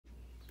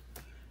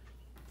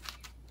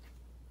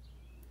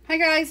Hi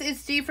guys,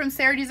 it's Dee from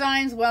Sarah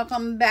Designs.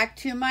 Welcome back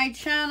to my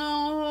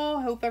channel.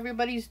 Hope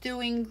everybody's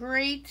doing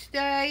great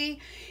today.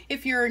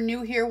 If you're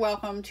new here,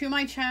 welcome to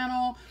my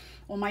channel.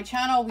 On my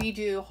channel, we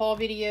do haul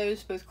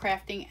videos, both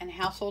crafting and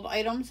household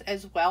items,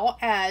 as well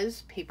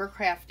as paper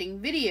crafting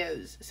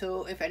videos.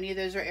 So if any of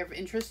those are of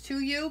interest to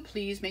you,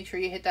 please make sure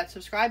you hit that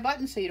subscribe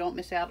button so you don't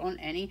miss out on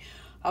any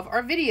of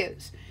our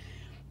videos.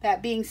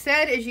 That being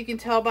said, as you can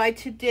tell by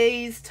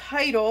today's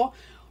title,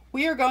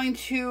 we are going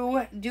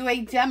to do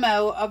a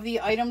demo of the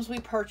items we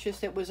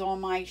purchased that was on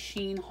my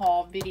Shein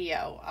haul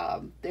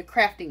video, the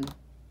crafting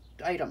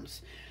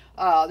items.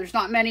 There's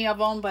not many of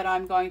them, but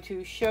I'm going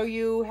to show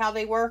you how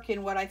they work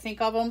and what I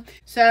think of them.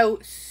 So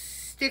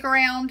stick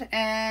around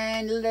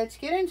and let's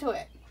get into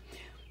it.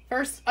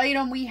 First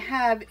item we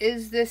have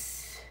is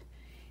this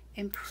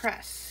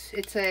Impress.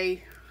 It's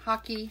a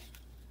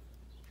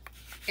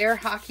air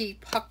hockey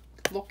puck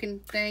looking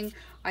thing.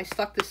 I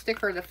stuck the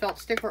sticker, the felt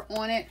sticker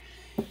on it.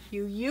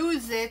 You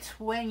use it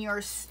when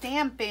you're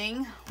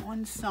stamping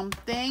on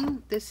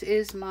something. This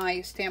is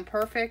my Stamp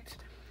Perfect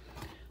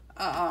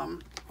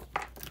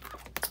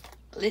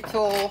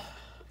little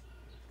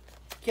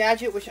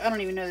gadget, which I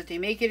don't even know that they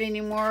make it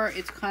anymore.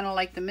 It's kind of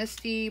like the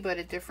Misty, but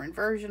a different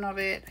version of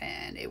it,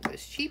 and it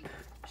was cheap,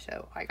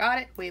 so I got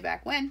it way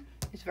back when.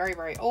 It's very,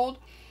 very old.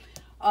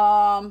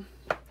 We're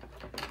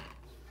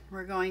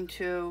going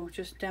to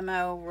just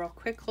demo real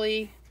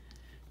quickly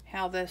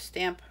how the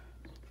stamp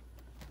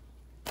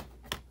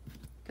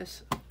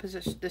this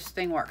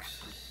thing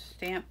works.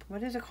 Stamp,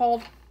 what is it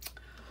called?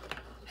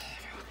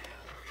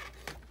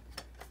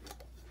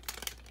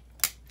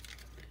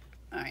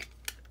 Alright.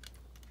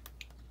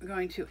 We're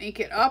going to ink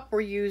it up. We're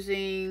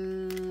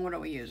using, what are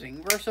we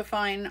using?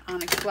 VersaFine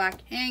Onyx Black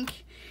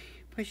ink.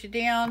 Push it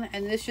down,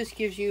 and this just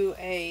gives you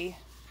a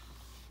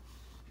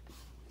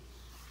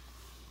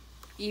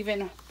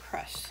even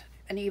press,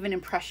 an even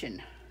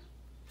impression.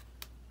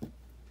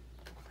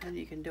 And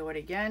you can do it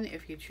again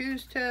if you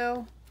choose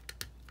to.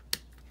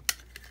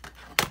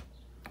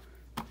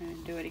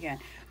 And do it again.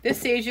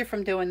 This saves you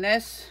from doing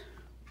this.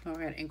 Oh,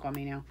 I got ink on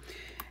me now.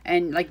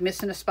 And like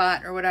missing a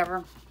spot or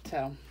whatever.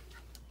 So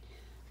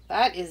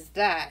that is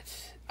that.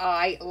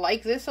 I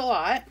like this a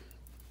lot.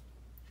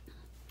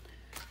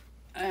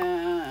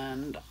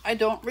 And I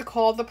don't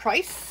recall the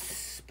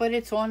price, but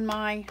it's on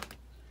my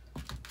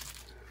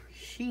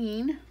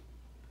Shein.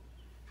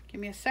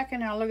 Give me a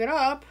second, I'll look it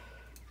up.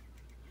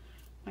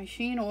 My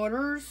Shein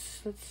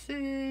orders. Let's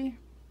see.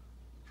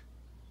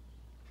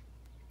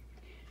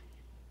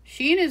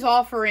 Shein is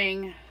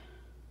offering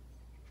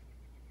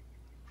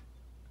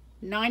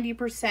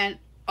 90%,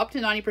 up to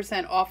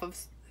 90% off of,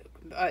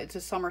 it's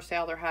a summer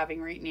sale they're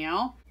having right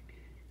now.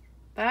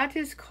 That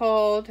is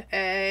called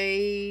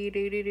a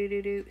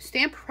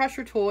stamp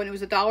pressure tool, and it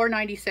was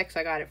 $1.96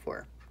 I got it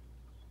for.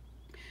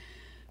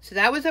 So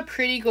that was a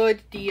pretty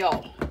good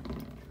deal.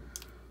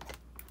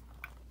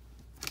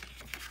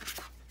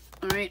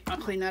 All right, I'll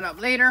clean that up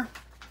later.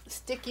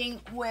 Sticking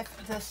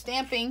with the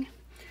stamping.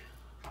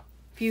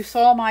 If you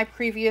saw my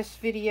previous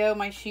video,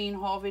 my Shein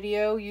haul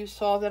video, you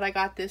saw that I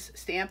got this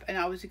stamp and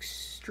I was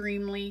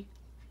extremely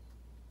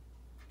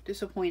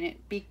disappointed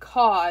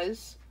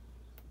because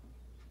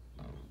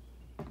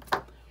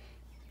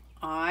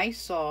I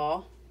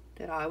saw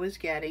that I was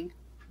getting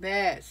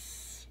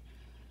this.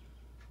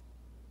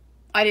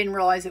 I didn't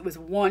realize it was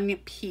one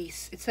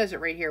piece. It says it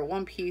right here,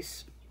 one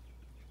piece.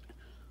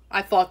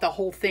 I thought the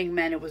whole thing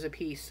meant it was a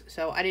piece.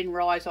 So I didn't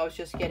realize I was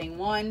just getting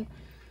one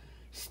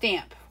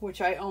stamp, which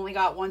I only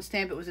got one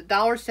stamp. It was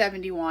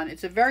 $1.71.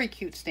 It's a very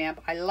cute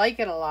stamp. I like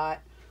it a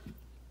lot.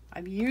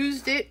 I've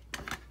used it.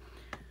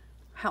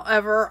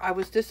 However, I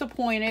was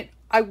disappointed.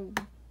 I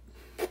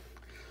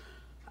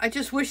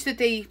just wish that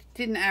they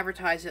didn't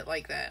advertise it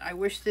like that. I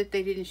wish that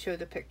they didn't show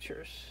the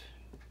pictures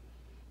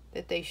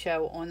that they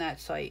show on that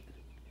site,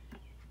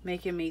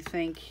 making me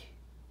think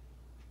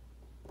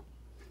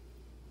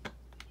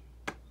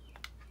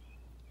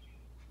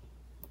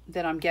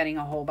that I'm getting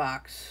a whole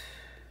box.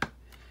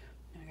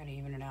 I gotta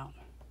even it out.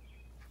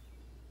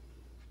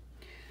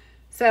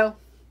 So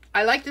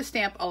I like the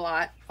stamp a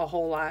lot, a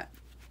whole lot.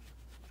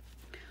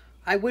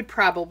 I would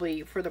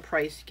probably, for the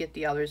price, get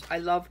the others. I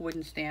love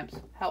wooden stamps.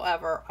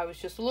 However, I was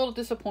just a little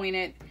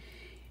disappointed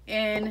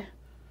in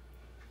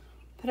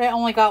that I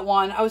only got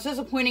one. I was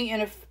disappointed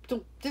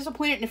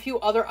in a few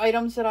other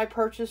items that I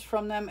purchased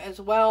from them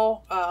as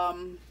well.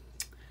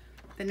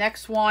 The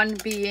next one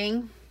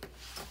being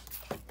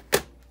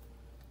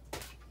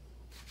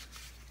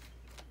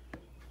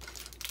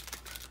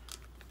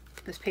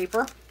this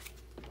paper.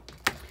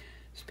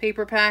 This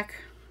paper pack.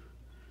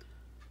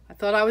 I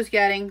thought I was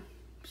getting.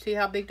 See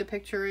how big the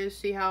picture is?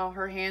 See how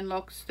her hand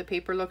looks? The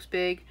paper looks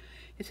big.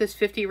 It says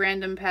 50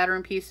 random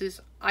pattern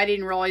pieces. I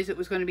didn't realize it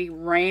was going to be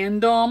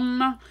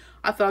random.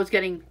 I thought I was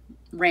getting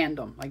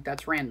random. Like,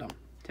 that's random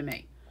to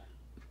me.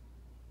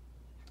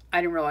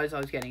 I didn't realize I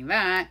was getting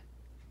that.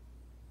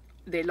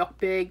 They look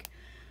big.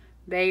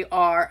 They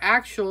are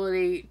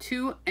actually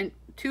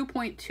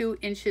 2.2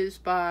 inches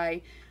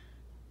by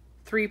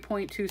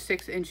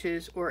 3.26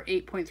 inches or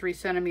 8.3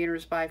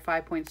 centimeters by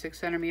 5.6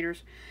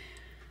 centimeters.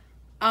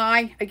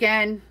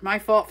 Again, my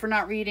fault for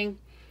not reading.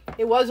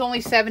 It was only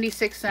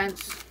 76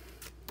 cents.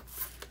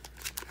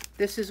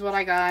 This is what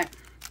I got.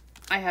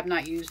 I have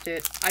not used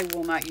it. I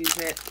will not use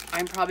it.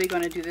 I'm probably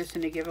going to do this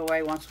in a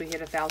giveaway once we hit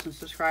 1,000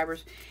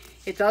 subscribers.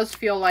 It does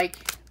feel like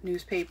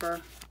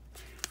newspaper.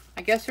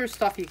 I guess there's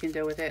stuff you can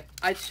do with it.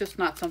 It's just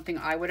not something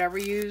I would ever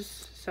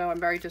use. So I'm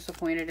very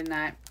disappointed in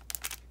that.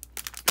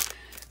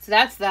 So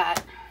that's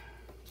that.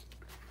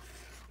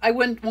 I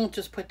won't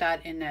just put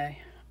that in a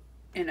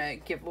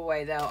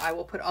giveaway though. I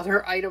will put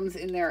other items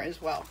in there as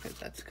well because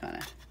that's kind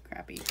of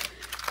crappy.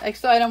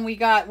 Next item we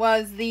got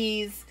was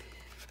these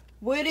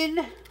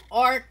wooden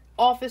art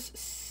office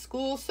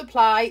school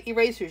supply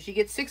erasers. You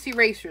get 6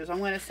 erasers. I'm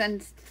going to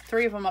send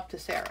 3 of them up to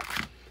Sarah.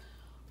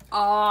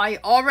 I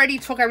already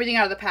took everything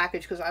out of the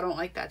package because I don't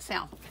like that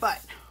sound. But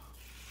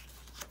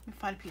let me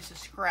find a piece of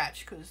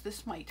scratch because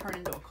this might turn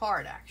into a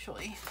card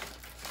actually.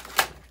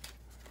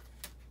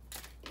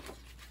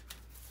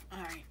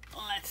 Alright,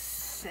 let's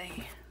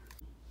see.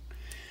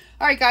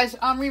 Alright guys,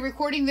 I'm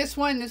re-recording this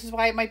one. This is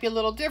why it might be a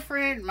little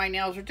different. My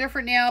nails are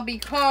different now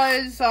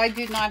because I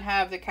did not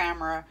have the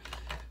camera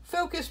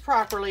focused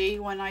properly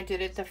when I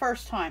did it the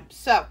first time.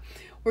 So,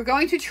 we're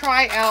going to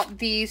try out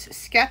these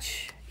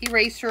sketch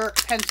eraser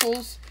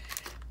pencils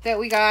that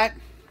we got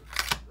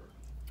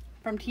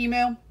from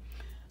Temu.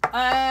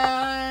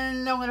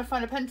 And I'm going to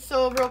find a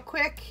pencil real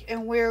quick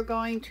and we're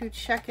going to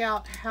check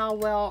out how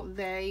well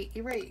they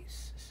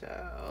erase.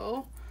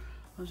 So,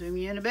 I'll zoom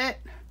you in a bit.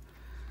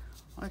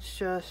 Let's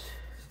just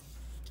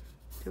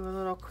do a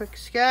little quick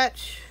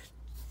sketch.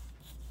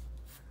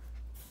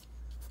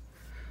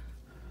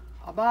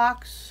 A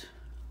box.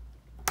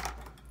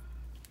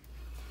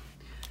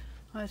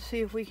 Let's see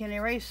if we can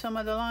erase some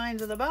of the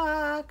lines of the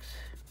box.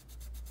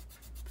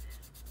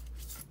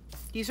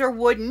 These are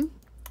wooden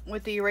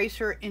with the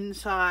eraser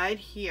inside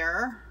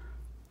here.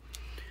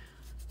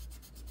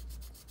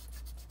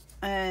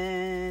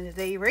 And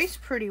they erase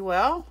pretty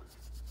well.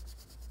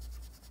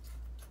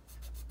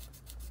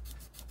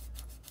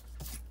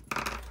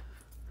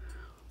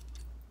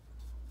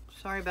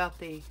 Sorry about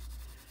the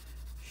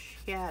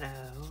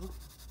shadow.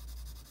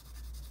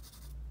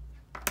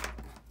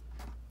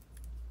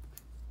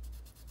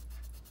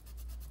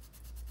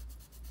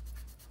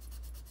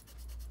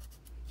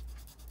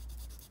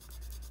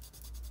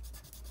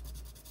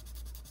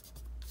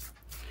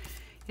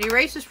 It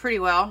erases pretty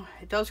well.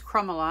 It does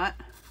crumb a lot,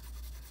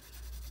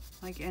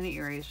 like any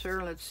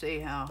eraser. Let's see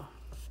how.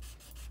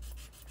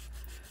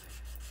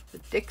 The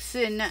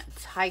Dixon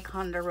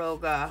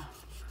Ticonderoga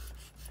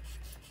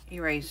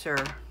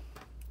eraser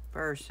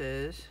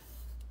versus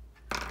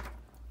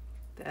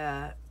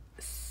the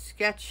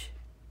sketch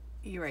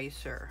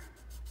eraser.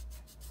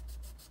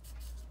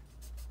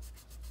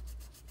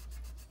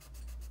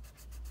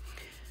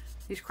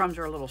 These crumbs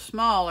are a little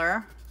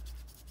smaller.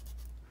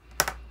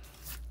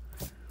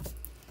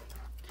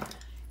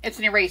 It's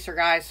an eraser,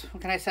 guys.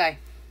 What can I say?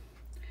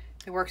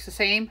 It works the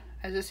same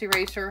as this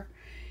eraser.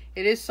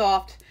 It is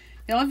soft.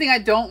 The only thing I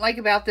don't like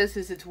about this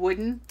is it's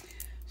wooden.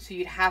 So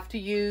you'd have to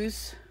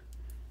use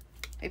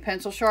a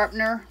pencil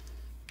sharpener.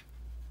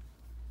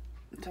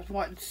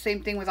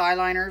 Same thing with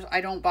eyeliners. I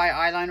don't buy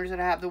eyeliners that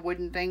have the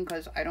wooden thing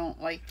because I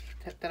don't like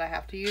that I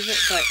have to use it.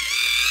 But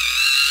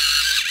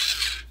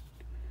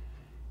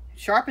it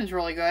sharpens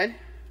really good.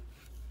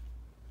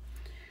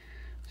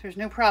 So there's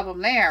no problem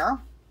there.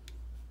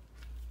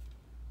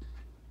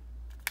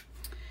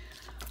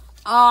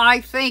 I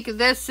think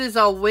this is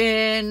a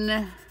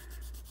win.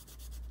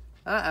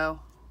 Uh-oh.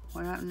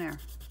 What happened there?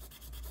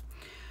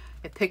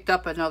 It picked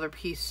up another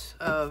piece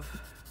of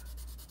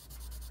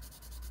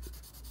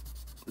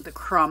the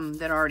crumb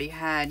that already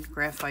had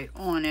graphite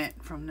on it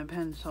from the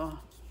pencil.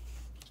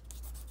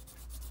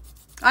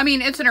 I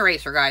mean, it's an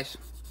eraser, guys.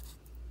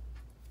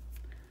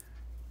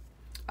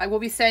 I will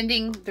be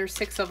sending, there's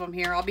 6 of them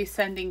here. I'll be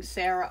sending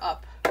Sarah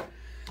up.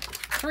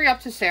 3 up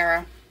to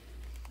Sarah.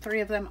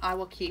 3 of them I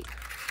will keep.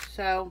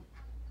 So,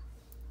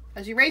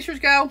 as erasers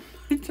go,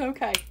 it's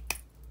okay.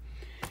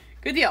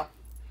 Good deal.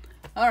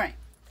 All right.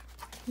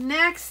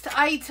 Next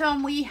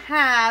item we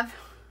have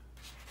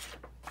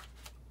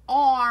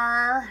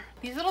are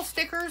these little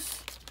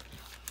stickers.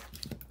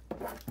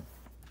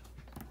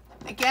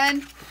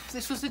 Again,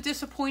 this was a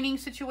disappointing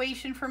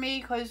situation for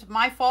me because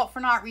my fault for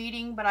not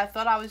reading, but I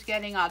thought I was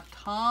getting a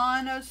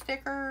ton of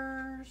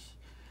stickers.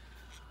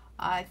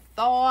 I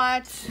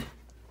thought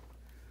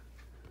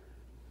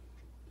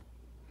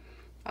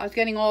I was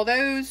getting all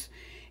those.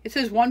 It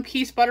says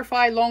 1-piece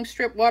butterfly long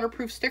strip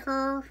waterproof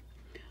sticker.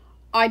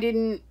 I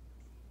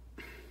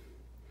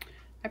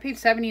paid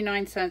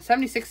 79 cents,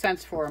 76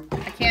 cents for them.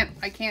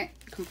 I can't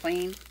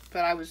complain,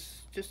 but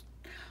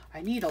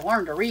I need to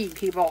learn to read,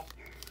 people.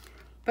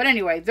 But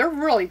anyway, they're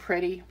really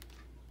pretty.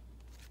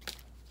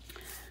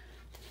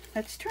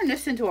 Let's turn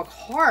this into a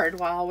card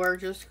while we're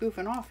just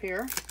goofing off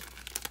here.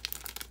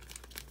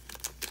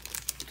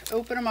 Let's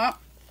open them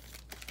up.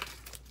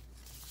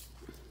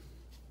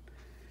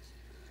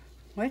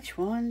 Which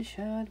one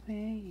should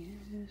we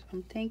use?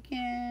 I'm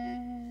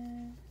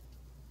thinking.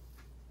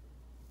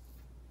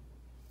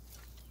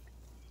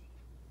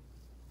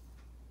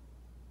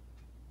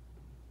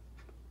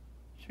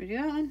 Should we do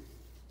that one?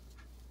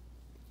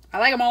 I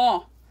like them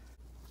all.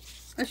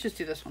 Let's just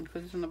do this one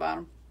because it's on the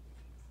bottom.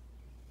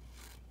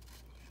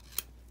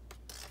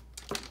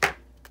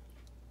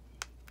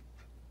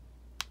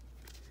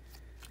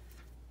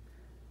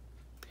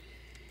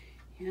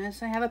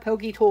 Yes, I have a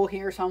pokey tool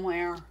here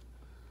somewhere.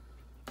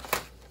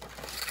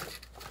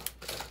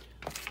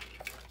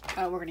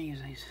 Oh, we're going to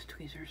use these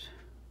tweezers.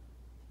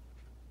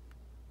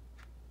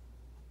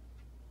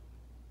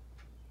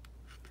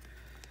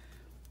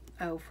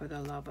 Oh, for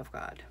the love of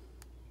God.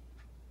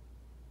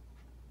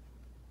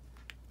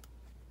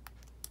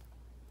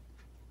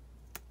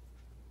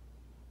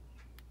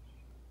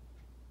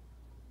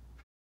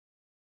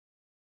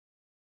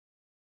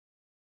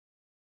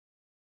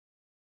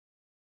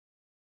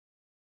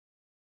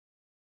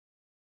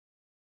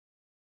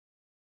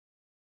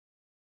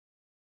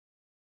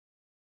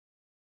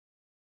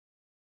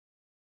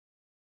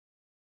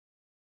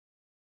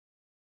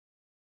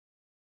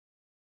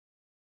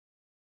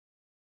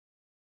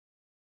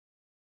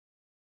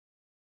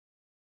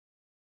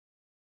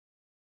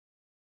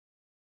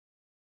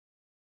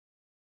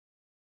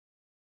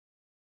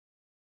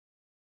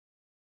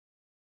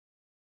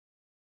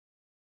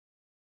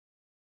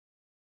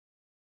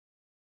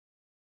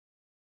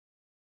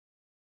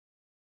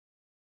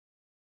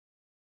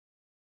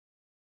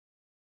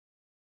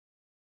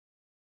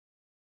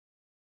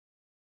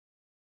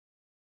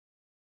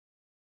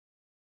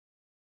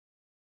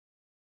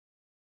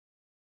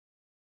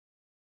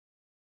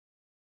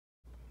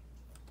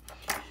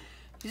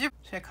 See,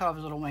 I cut off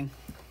his little wing.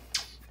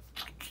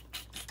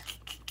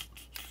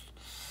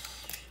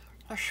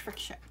 Let's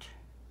fix it.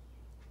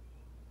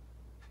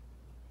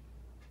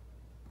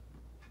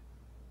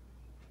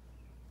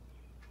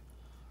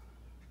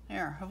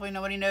 There, hopefully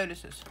nobody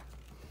notices.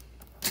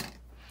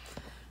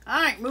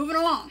 Alright, moving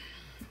along.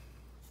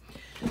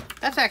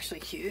 That's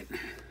actually cute.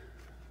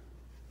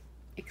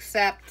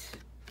 Except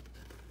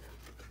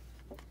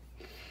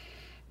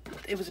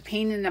it was a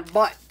pain in the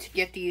butt to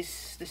get the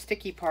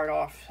sticky part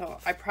off, so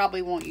I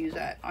probably won't use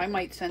that. I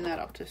might send that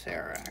up to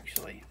Sarah,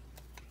 actually.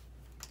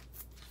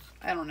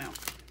 I don't know.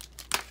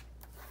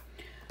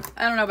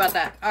 I don't know about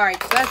that.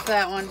 Alright, so that's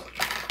that one.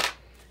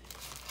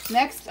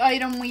 Next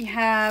item we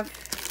have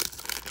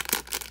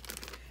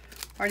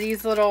are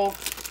these little,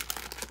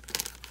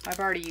 I've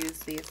already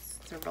used these.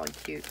 They're really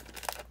cute.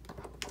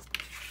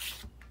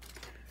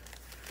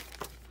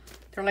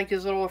 They're like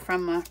these little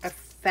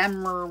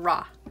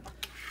ephemera.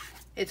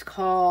 It's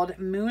called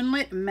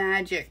Moonlit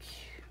Magic.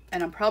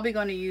 And I'm probably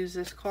going to use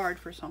this card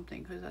for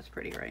something because that's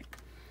pretty great.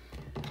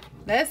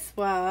 This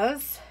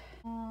was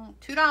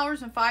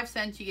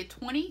 $2.05. You get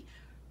 20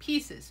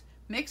 pieces.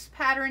 Mixed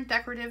pattern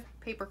decorative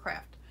paper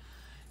craft.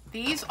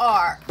 These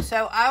are,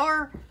 so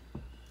our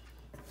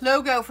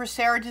logo for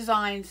Sarah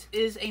Designs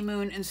is a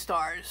moon and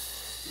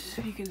stars.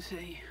 You can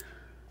see.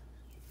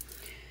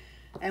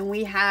 And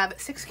we have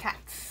 6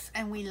 cats.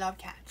 And we love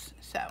cats.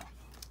 So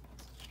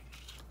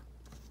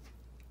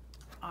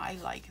I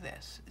like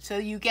this. So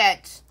you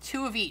get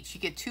 2 of each.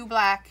 You get 2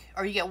 black,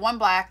 or you get 1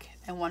 black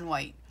and 1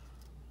 white.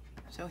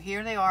 So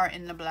here they are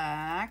in the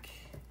black.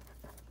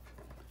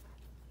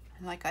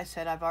 And like I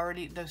said, I've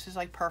already, this is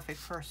like perfect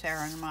for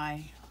Sarah and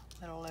my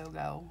little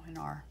logo in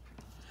our,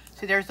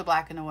 see there's the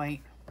black and the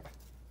white.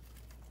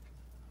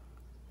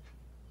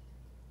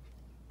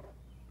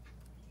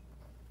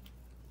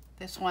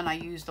 This one I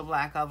used the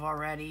black of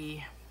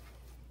already.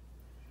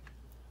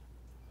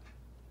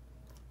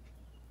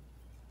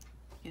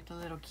 Get the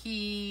little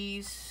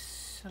keys.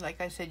 So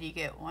like I said, you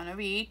get 1 of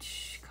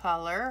each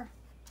color.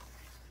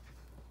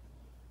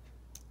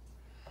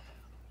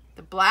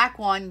 The black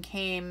one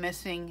came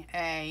missing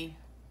a,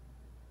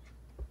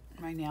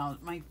 right now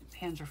my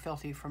hands are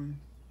filthy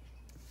from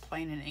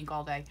playing in ink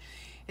all day.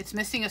 It's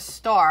missing a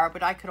star,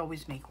 but I could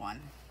always make one.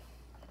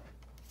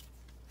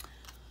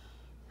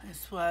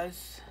 This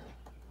was,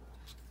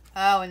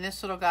 oh, and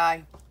this little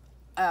guy,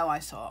 oh, I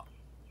saw,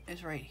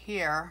 is right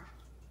here.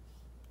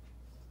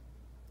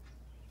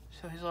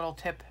 So his little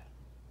tip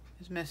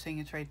is missing.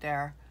 It's right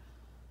there.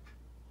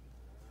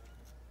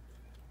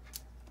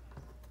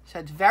 So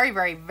it's very,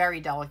 very,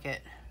 very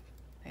delicate.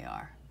 They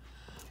are.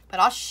 But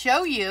I'll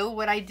show you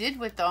what I did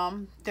with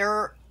them.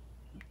 They're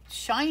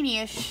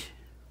shiny-ish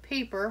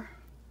paper.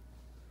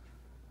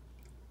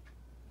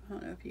 I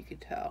don't know if you could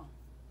tell.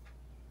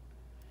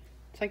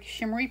 It's like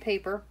shimmery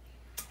paper.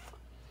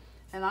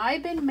 And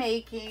I've been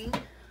making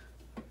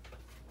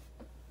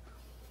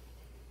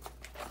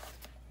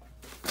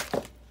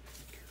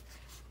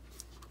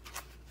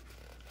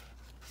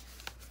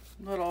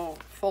little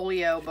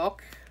folio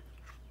book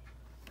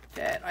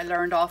that I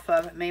learned off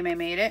of May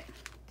Made It,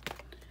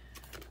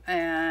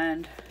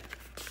 and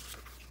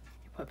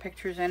you put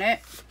pictures in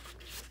it.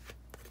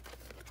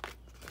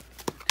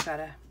 It's got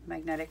a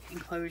magnetic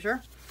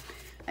enclosure,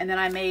 and then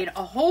I made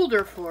a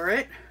holder for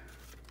it.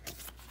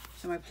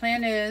 So my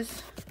plan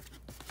is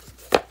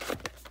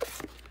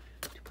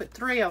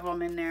 3 of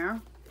them in there.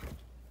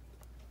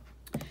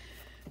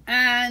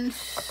 And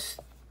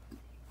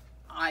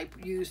I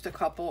used a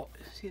couple,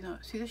 see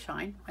the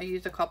shine? I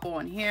used a couple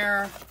on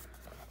here,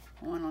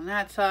 one on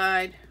that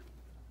side.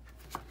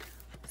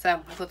 So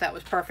I thought that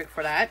was perfect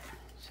for that.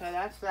 So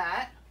that's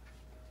that.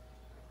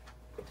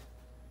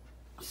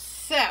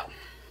 So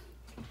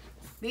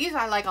these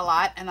I like a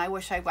lot, and I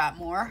wish I got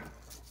more.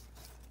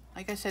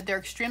 Like I said, they're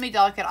extremely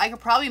delicate. I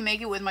could probably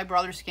make it with my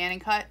brother's scan and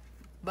cut,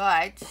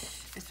 but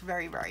it's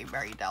very, very,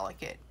 very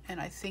delicate.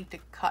 And I think the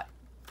cut,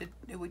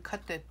 it would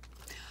cut the,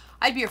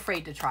 I'd be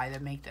afraid to try to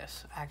make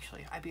this,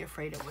 actually. I'd be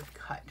afraid it would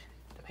cut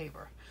the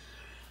paper.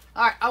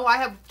 All right. Oh, I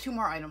have 2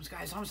 more items,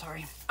 guys. I'm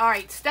sorry. All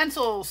right.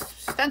 Stencils.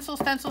 Stencils,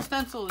 stencils,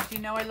 stencils. You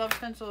know I love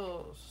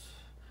stencils.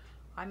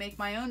 I make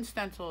my own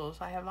stencils.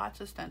 I have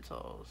lots of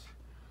stencils.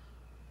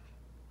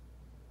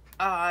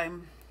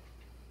 I'm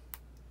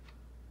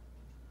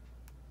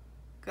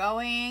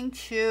going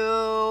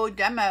to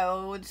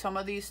demo some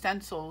of these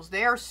stencils.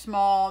 They are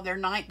small. There's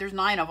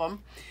 9 of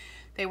them.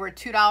 They were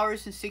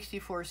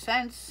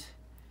 $2.64.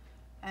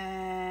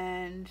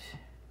 And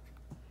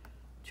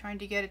trying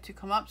to get it to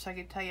come up so I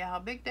can tell you how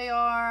big they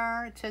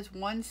are. It says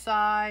 1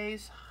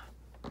 size.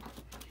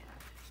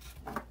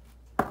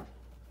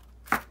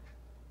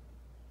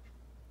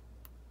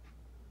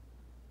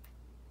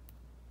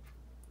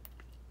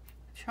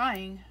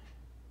 Trying.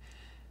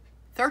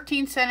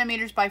 13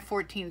 centimeters by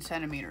 14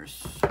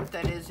 centimeters. What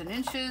that is in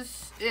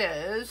inches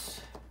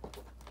is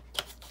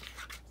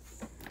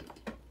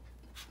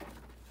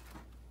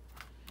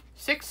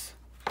 6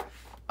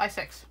 by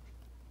 6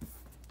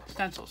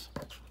 stencils.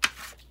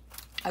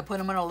 I put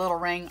them in a little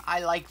ring.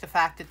 I like the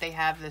fact that they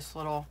have these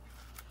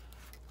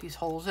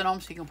holes in them,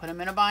 so you can put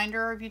them in a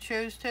binder if you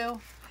choose to.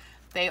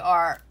 They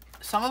are,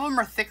 some of them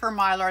are thicker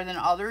mylar than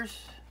others.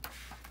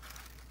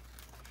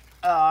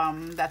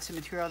 That's the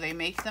material they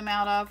make them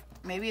out of.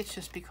 Maybe it's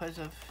just because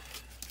of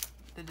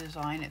the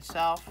design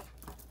itself.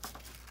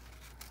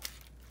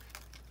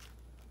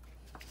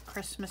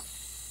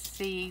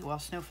 Christmassy, well,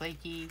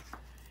 snowflakey.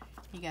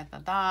 You got the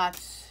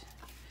dots.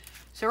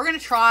 So we're going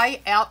to try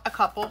out a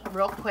couple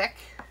real quick.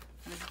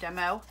 This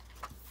demo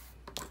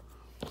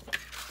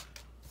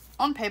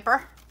on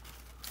paper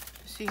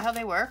to see how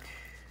they work.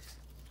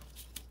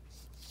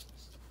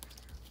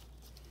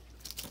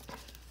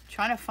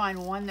 Trying to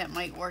find one that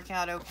might work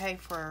out okay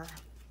for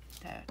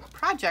the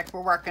project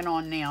we're working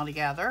on now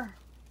together.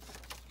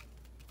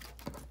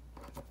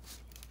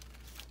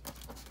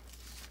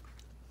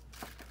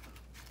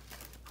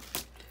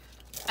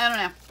 I don't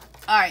know.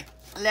 All right,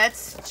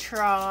 let's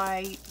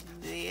try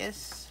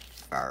this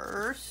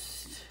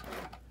first.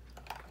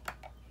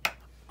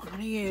 I'm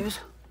going to use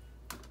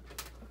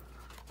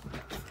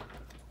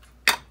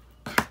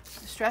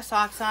Distress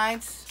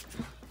Oxides.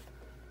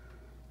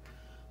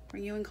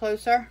 Bring you in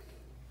closer.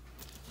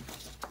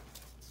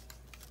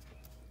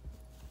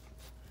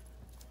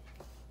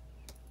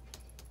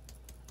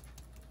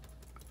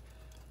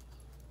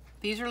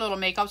 These are little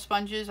makeup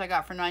sponges I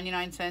got for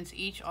 99 cents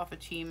each off of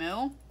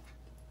Temu.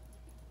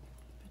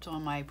 It's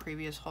on my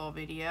previous haul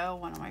video,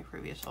 one of my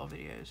previous haul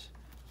videos.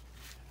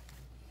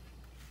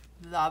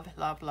 Love,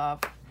 love,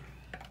 love.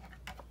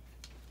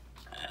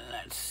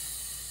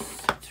 That's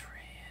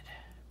red.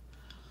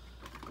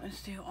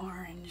 Let's do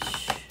orange.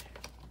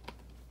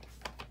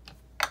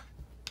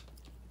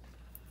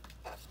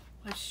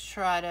 Let's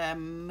try to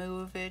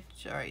move it.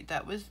 All right,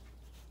 that was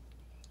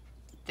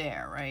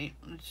there, right?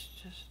 Let's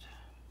just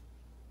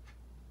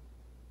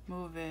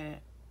move it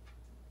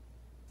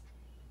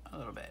a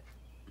little bit.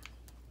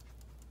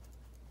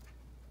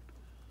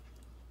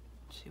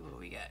 Let's see what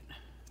we get.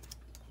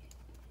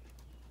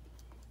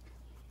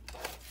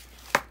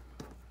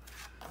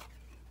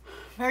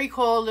 Very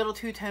cool, little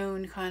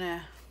two-tone kind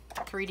of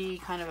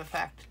 3D kind of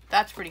effect.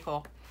 That's pretty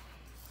cool.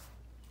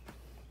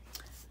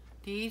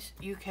 These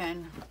you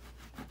can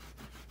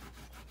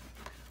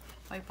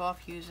wipe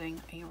off using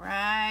a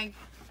rag.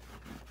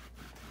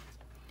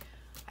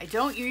 I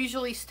don't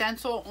usually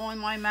stencil on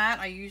my mat.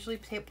 I usually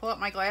pull up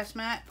my glass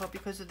mat, but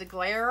because of the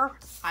glare,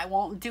 I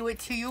won't do it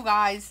to you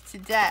guys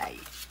today.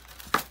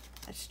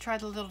 Let's try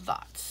the little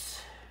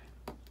dots.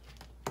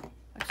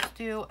 Let's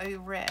do a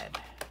red.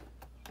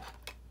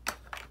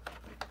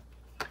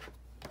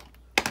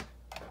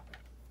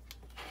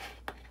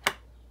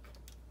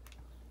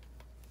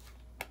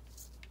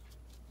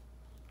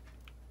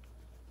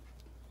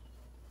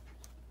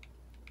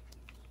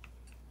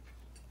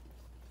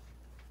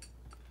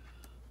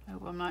 I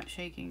hope I'm not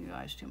shaking you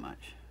guys too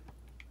much.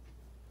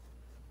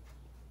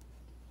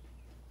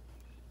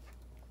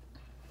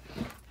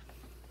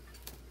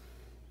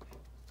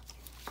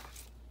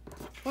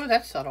 Oh,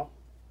 that's subtle.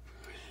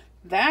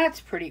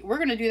 That's pretty. We're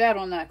going to do that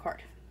on that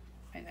card,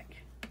 I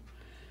think.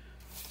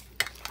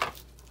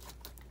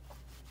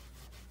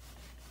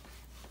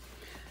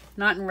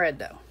 Not in red,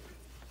 though.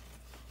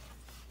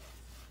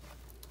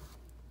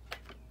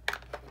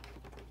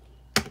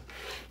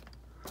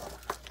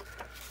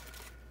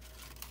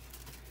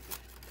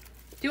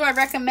 Do I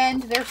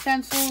recommend their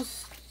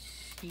stencils?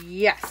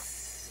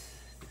 Yes.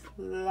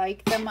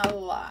 Like them a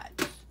lot.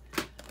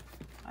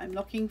 I'm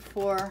looking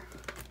for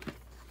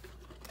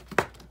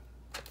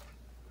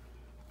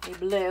a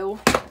blue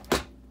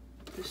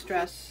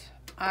Distress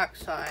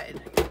Oxide.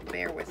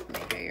 Bear with me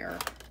here.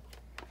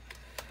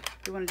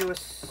 We want to do a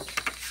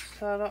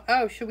subtle...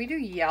 Oh, should we do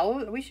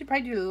yellow? We should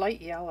probably do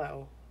light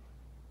yellow.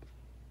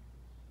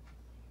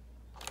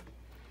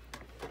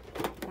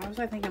 Why was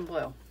I thinking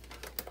blue?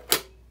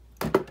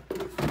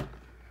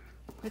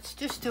 Let's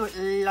just do it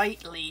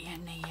lightly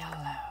in the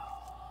yellow.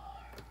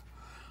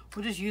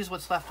 We'll just use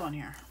what's left on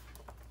here.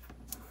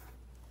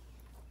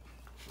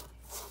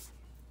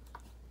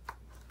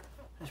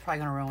 It's probably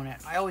gonna ruin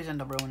it. I always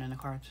end up ruining the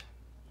cards.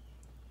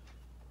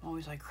 I'm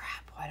always like,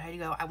 crap, why did I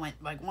go? I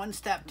went like one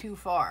step too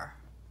far.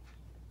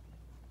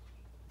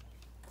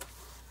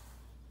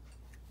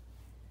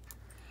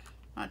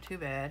 Not too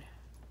bad.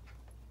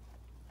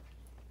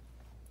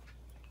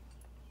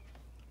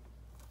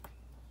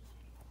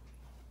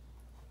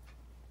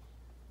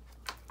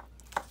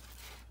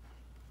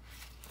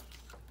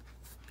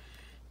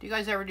 Do you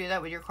guys ever do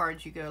that with your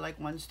cards? You go like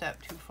one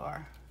step too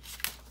far.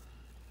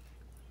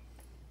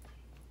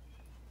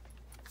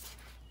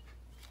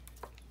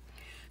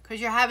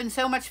 Because you're having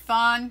so much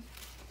fun.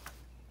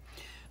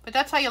 But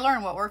that's how you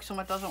learn what works and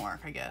what doesn't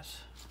work, I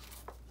guess.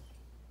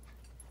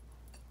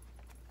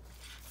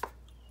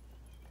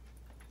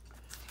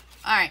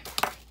 Alright.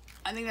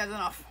 I think that's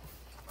enough.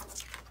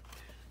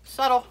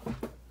 Subtle.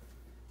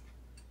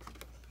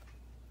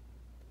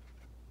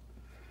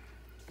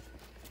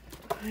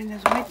 And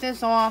just wipe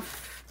this off.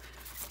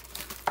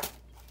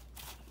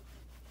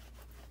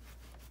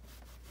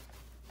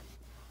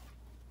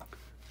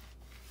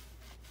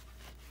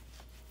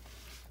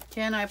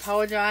 Again, I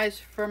apologize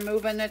for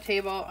moving the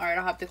table. All right,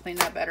 I'll have to clean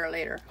that better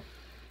later.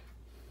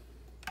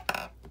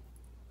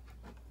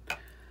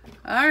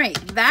 All right,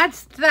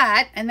 that's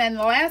that. And then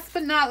last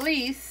but not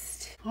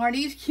least are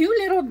these cute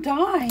little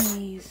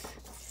dies.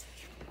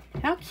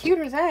 How cute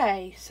are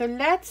they? So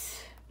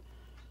let's,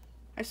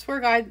 I swear,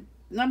 God,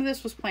 none of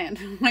this was planned.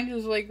 I'm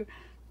just like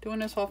doing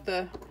this off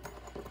the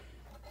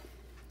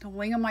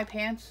wing of my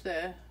pants,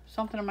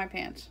 something in my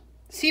pants,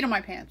 seat of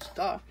my pants,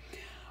 duh.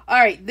 All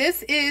right,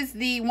 this is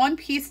the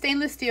one-piece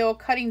stainless steel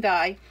cutting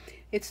die.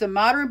 It's the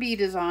Modern Bee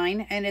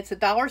design, and it's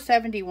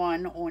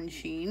 $1.71 on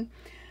Shein.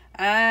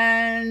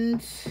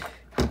 And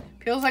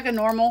feels like a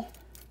normal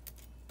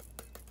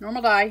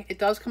die. It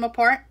does come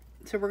apart,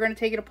 so we're going to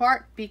take it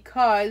apart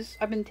because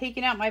I've been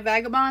taking out my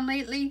Vagabond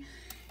lately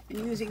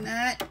and using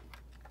that.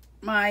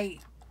 My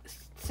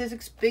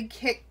Sizzix Big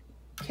Kick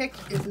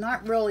is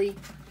not really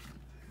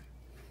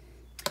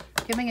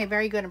giving a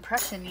very good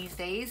impression these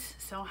days,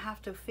 so I'll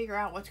have to figure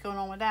out what's going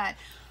on with that.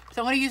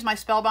 So I'm going to use my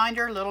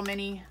Spellbinder, little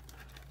mini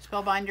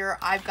Spellbinder.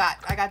 I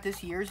got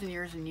this years and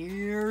years and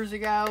years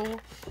ago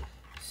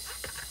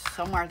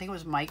somewhere. I think it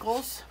was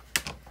Michael's,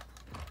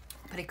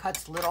 but it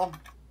cuts little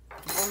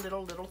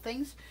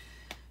things.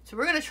 So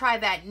we're going to try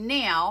that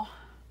now.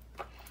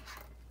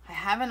 I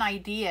have an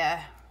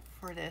idea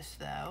for this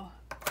though.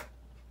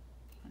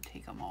 I'll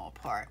take them all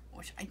apart,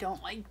 which I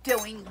don't like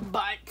doing,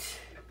 but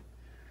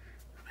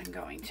I'm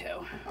going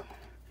to.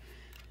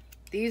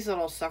 These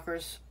little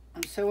suckers,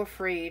 I'm so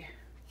afraid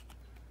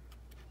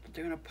that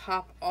they're going to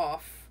pop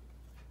off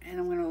and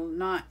I'm going to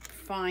not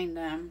find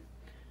them.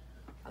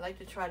 I like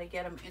to try to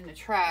get them in the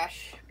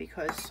trash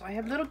because I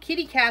have little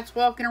kitty cats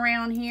walking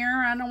around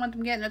here. I don't want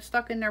them getting it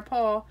stuck in their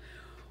paw.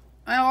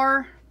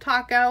 Or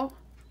Taco.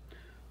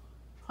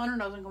 Hunter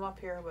doesn't come up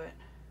here, but...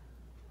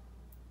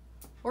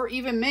 Or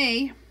even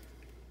me.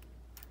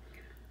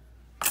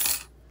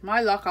 My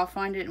luck, I'll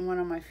find it in one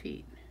of my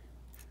feet.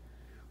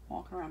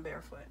 Walking around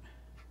barefoot.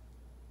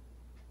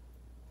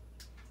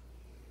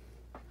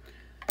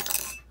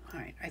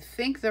 Alright, I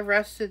think the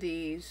rest of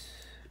these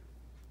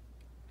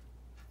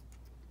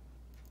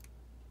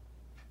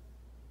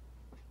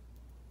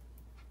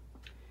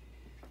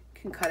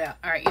can cut out.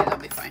 Alright, yeah, that'll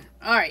be fine.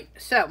 Alright,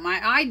 so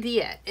my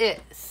idea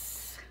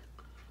is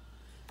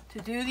to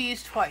do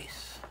these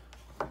twice.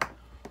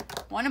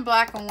 One in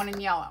black and one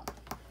in yellow.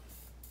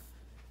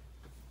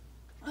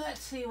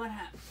 Let's see what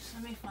happens.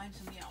 Let me find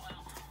some yellow.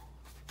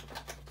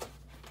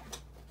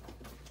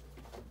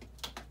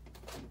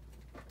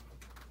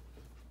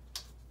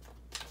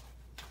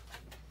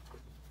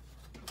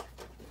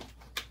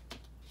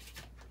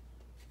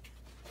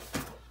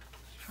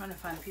 Trying to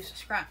find a piece of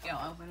scrap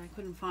yellow, but I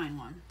couldn't find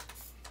one.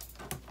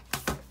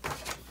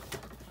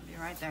 I'll be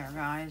right there,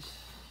 guys.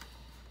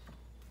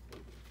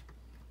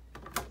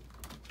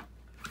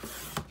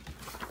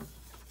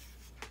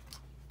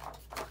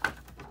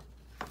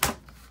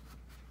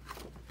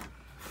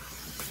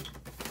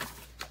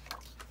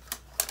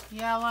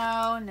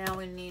 Yellow, now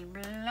we need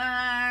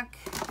black,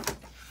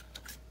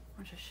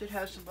 which I should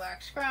have some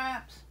black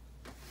scraps.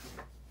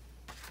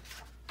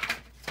 I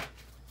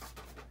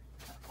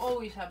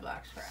always have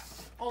black scraps.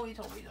 Always,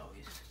 always,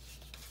 always.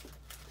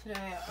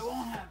 Today I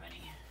won't have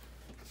any.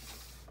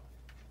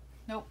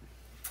 Nope.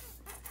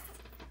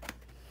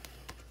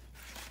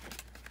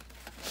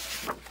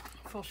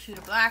 Full sheet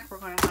of black we're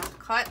going to have to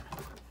cut.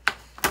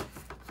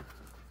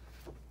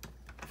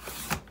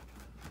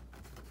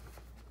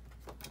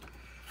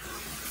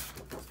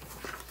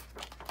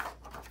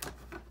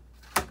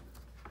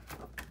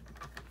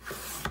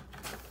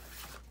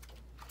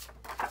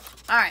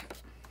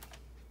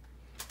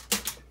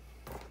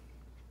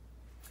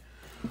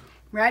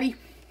 Ready?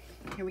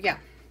 Here we go.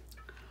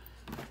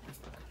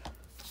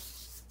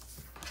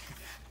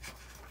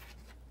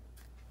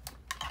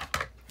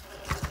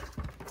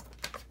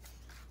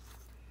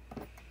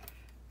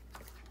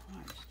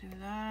 Let's do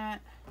that.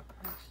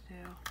 Let's do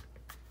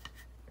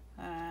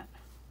that.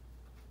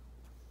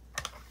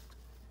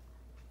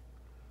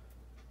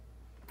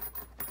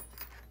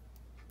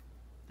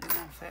 They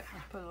don't fit.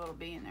 Let's put a little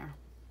bee in there.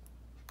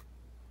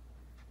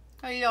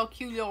 Oh, you little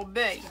cute little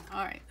bee.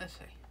 All right, let's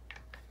see.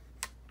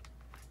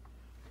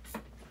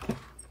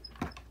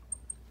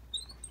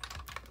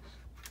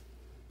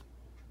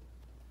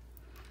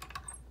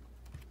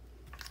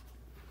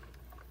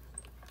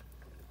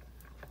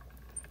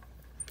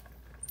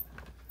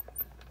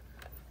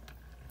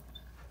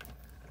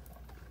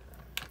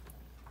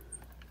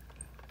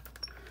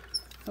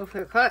 Go for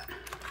the cut.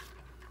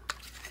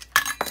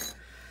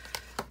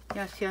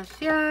 Yes, yes,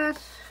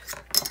 yes.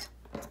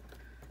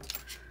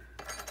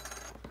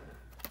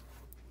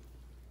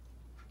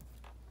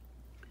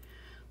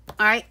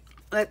 All right,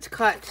 let's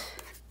cut.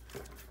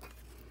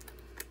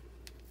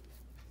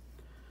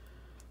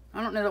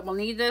 I don't know that we'll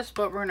need this,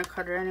 but we're gonna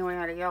cut it anyway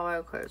out of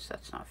yellow because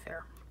that's not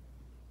fair.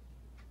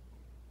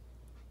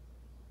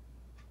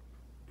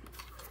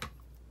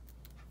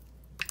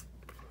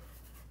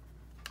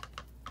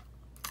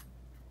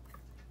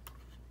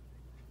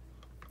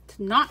 It's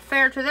not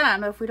fair to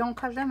them if we don't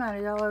cut them out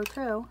of yellow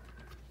too.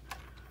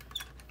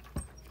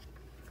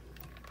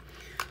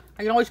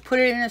 I can always put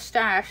it in a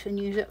stash and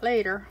use it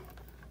later.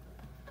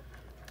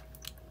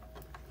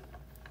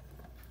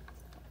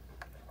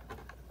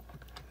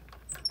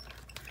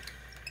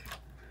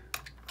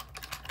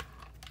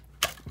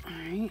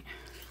 Alright.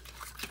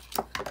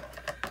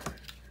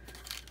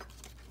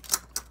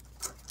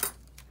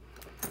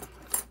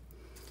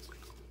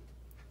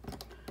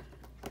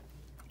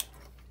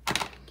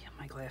 Get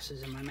my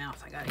glasses in my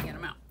mouth. I gotta get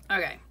them out.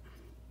 Okay.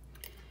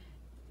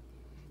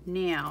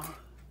 Now,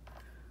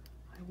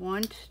 I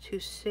want to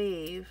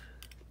save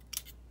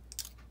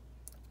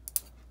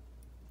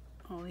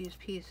all these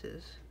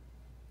pieces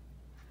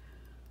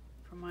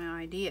for my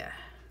idea.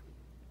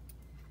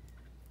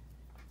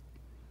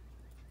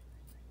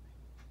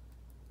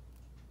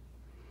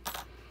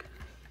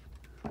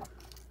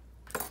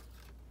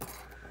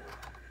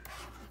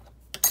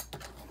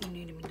 You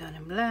need to be done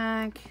in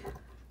black.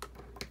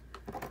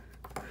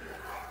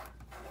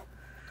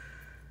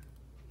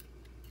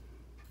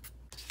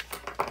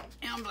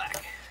 And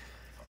black.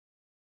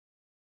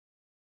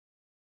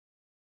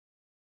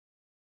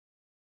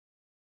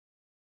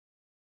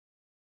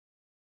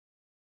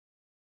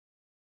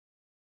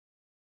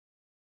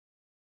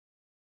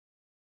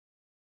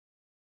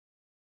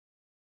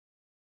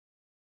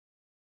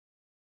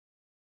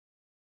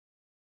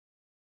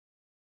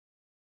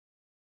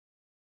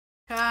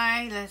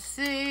 Okay, let's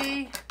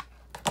see.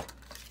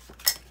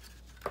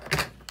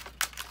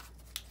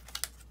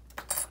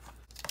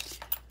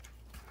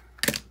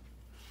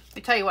 Let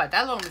me tell you what,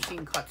 that little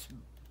machine cuts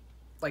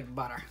like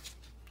butter.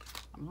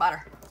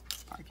 Butter.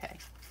 Parquet.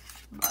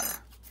 Butter.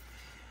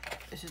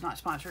 This is not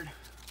sponsored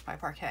by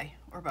Parquet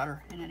or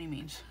butter in any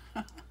means.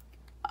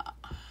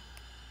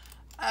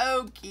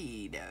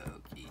 Okie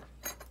dokie.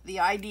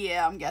 The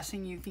idea, I'm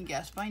guessing you can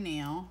guess by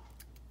now,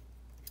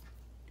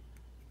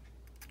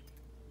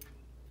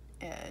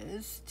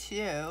 is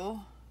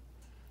to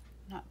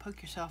not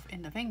poke yourself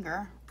in the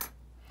finger.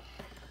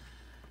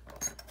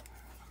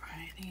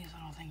 Alright, these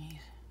little thingies.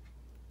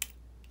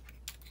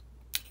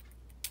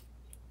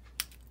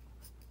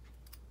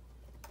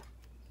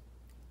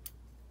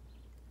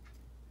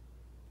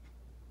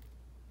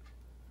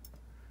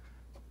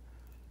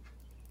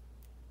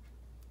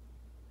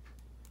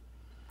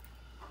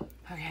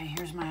 Okay,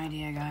 here's my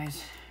idea,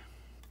 guys.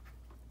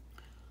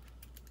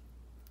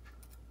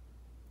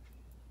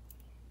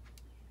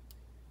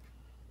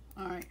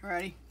 All right,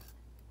 ready?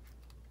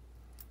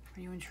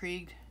 Are you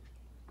intrigued?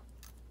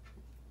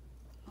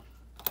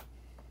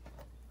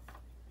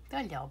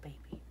 Hello,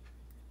 baby.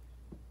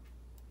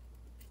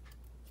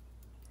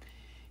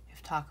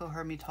 If Taco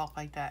heard me talk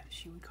like that,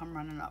 she would come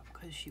running up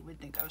because she would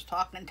think I was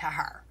talking to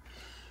her.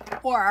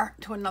 Or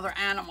to another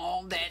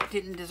animal that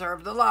didn't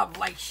deserve the love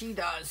like she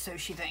does, so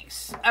she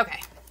thinks. Okay.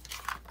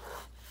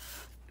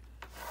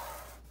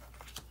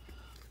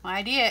 My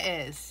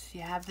idea is,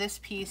 you have this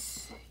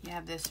piece, you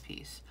have this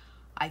piece.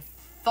 I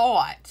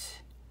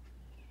thought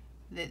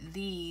that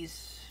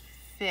these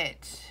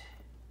fit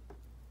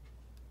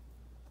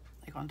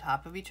like on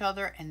top of each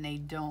other, and they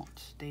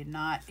don't. They're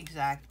not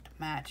exact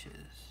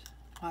matches.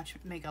 Watch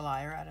me make a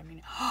liar out of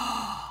me.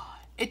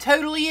 It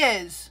totally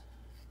is.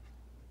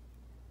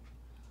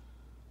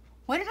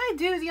 What did I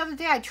do the other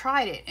day? I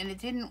tried it and it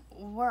didn't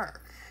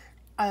work.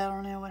 I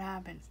don't know what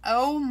happened.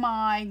 Oh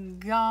my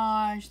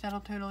gosh, that'll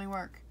totally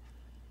work.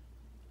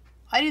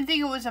 I didn't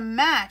think it was a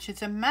match.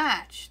 It's a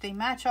match. They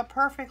match up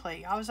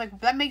perfectly. I was like,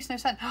 that makes no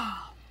sense.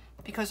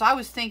 Because I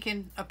was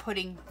thinking of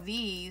putting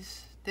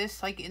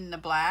this like in the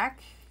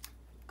black.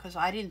 Because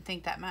I didn't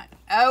think that matched.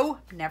 Oh,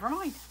 never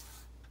mind.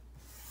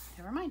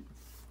 Never mind.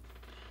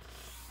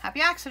 Happy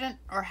accident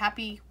or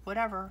happy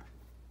whatever.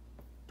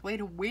 Way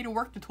to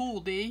work the tool,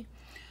 D.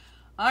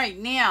 All right,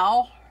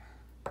 now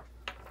let's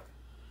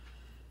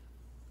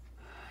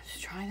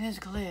try this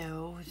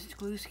glue. This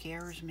glue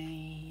scares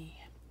me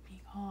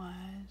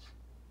because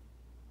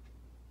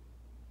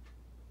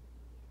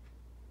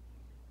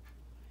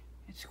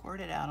it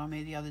squirted out on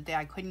me the other day.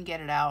 I couldn't get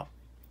it out.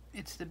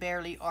 It's the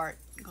Barely Art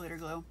glitter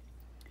glue.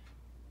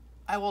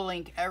 I will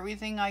link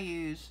everything I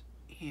use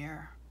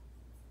here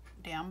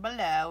down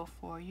below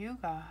for you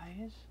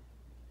guys.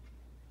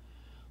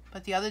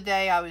 But the other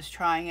day I was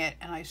trying it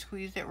and I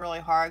squeezed it really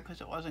hard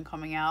because it wasn't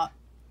coming out.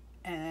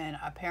 And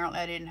apparently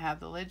I didn't have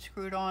the lid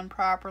screwed on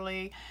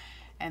properly.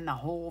 And the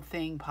whole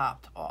thing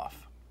popped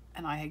off.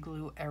 And I had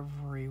glue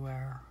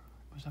everywhere.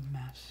 It was a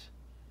mess.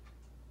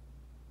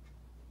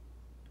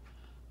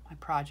 My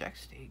project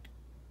stayed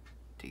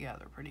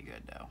together pretty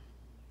good though.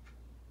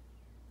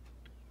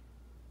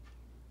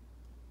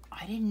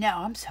 I didn't know.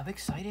 I'm so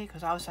excited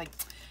because I was like,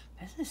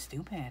 this is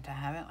stupid to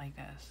have it like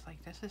this.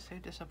 Like, this is so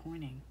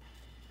disappointing.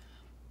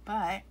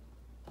 But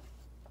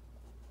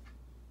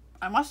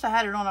I must have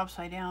had it on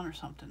upside down or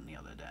something the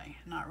other day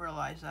and not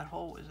realize that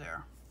hole was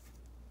there.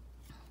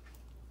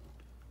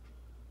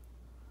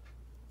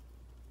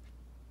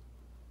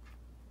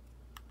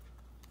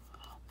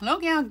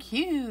 Look how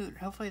cute.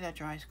 Hopefully that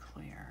dries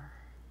clear.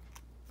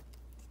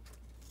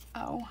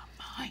 Oh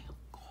my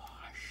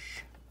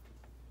gosh.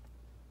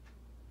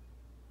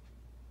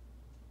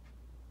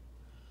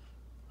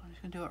 I'm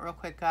just going to do it real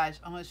quick,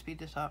 guys. I'm going to speed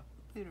this up.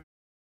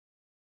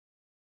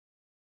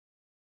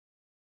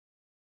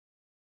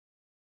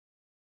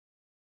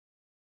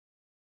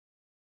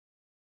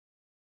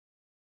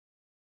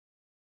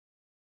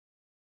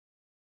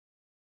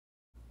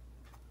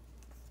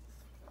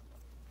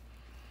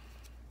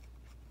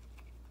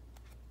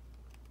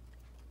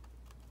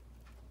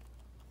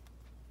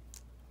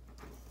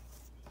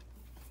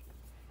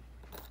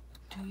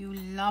 Do you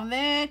love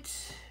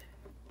it?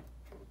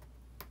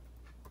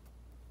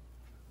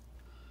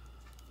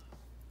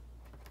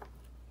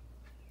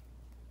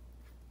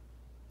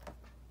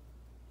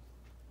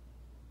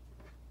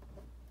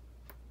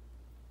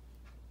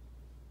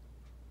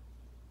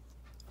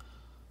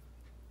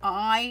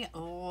 I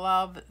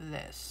love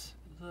this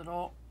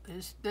little,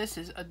 this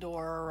is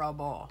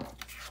adorable.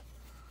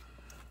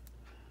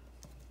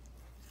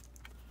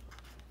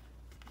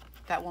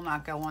 That will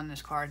not go on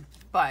this card,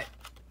 but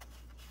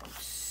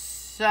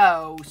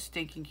so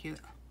stinking cute.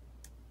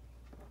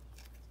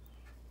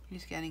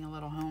 He's getting a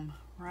little home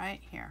right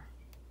here.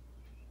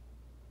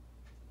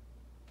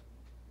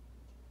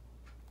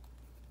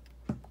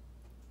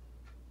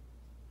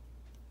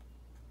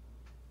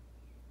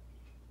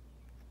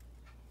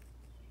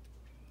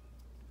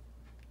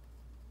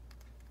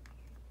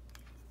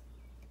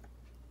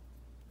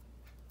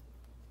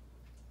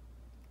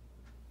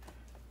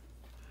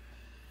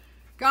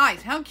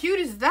 Guys, how cute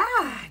is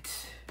that?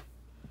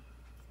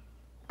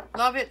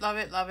 Love it, love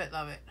it, love it,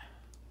 love it.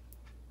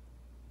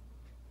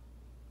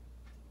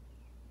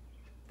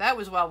 That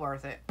was well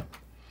worth it.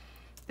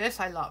 This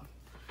I love.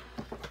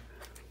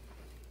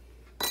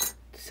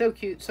 So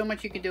cute. So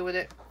much you can do with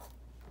it.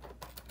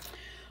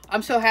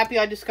 I'm so happy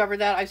I discovered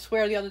that. I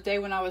swear the other day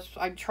when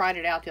I tried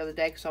it out the other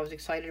day because I was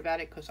excited about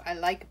it because I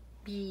like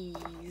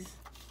bees.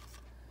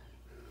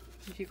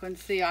 As you can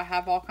see, I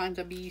have all kinds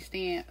of bee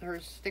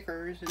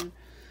stickers and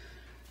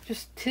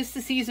just 'tis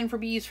the season for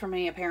bees for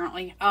me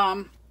apparently.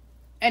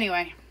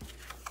 Anyway,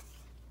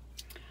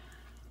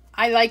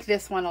 I like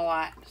this one a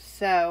lot,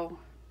 so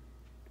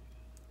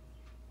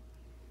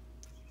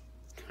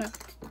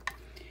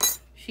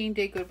Sheen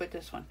did good with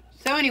this one.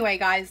 So anyway,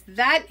 guys,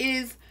 that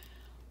is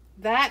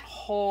that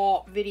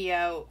haul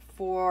video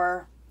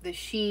for the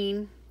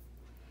Sheen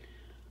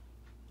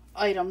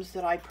items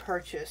that I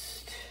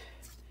purchased.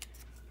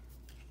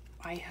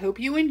 I hope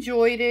you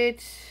enjoyed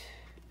it.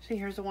 See,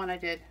 here's the one I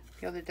did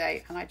the other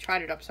day, and I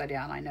tried it upside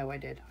down. I know I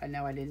did. I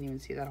know I didn't even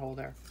see that hole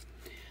there.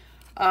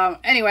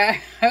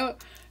 Anyway, I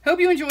hope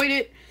you enjoyed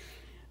it.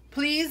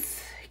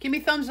 Please give me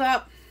a thumbs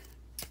up.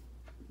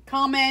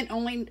 Comment,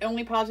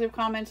 only positive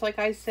comments, like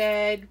I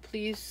said.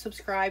 Please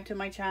subscribe to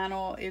my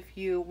channel if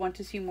you want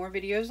to see more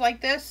videos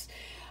like this.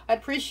 I'd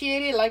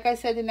appreciate it. Like I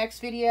said, the next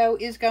video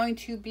is going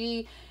to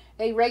be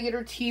a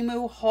regular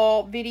Temu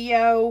haul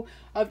video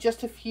of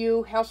just a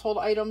few household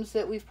items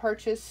that we've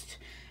purchased.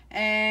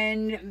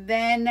 And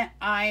then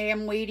I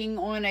am waiting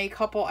on a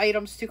couple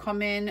items to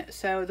come in,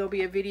 so there'll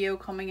be a video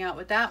coming out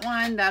with that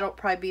one. That'll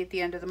probably be at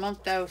the end of the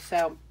month though.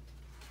 So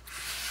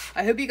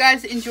I hope you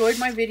guys enjoyed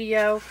my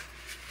video,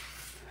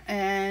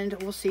 and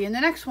we'll see you in the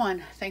next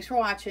one. Thanks for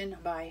watching.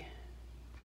 Bye.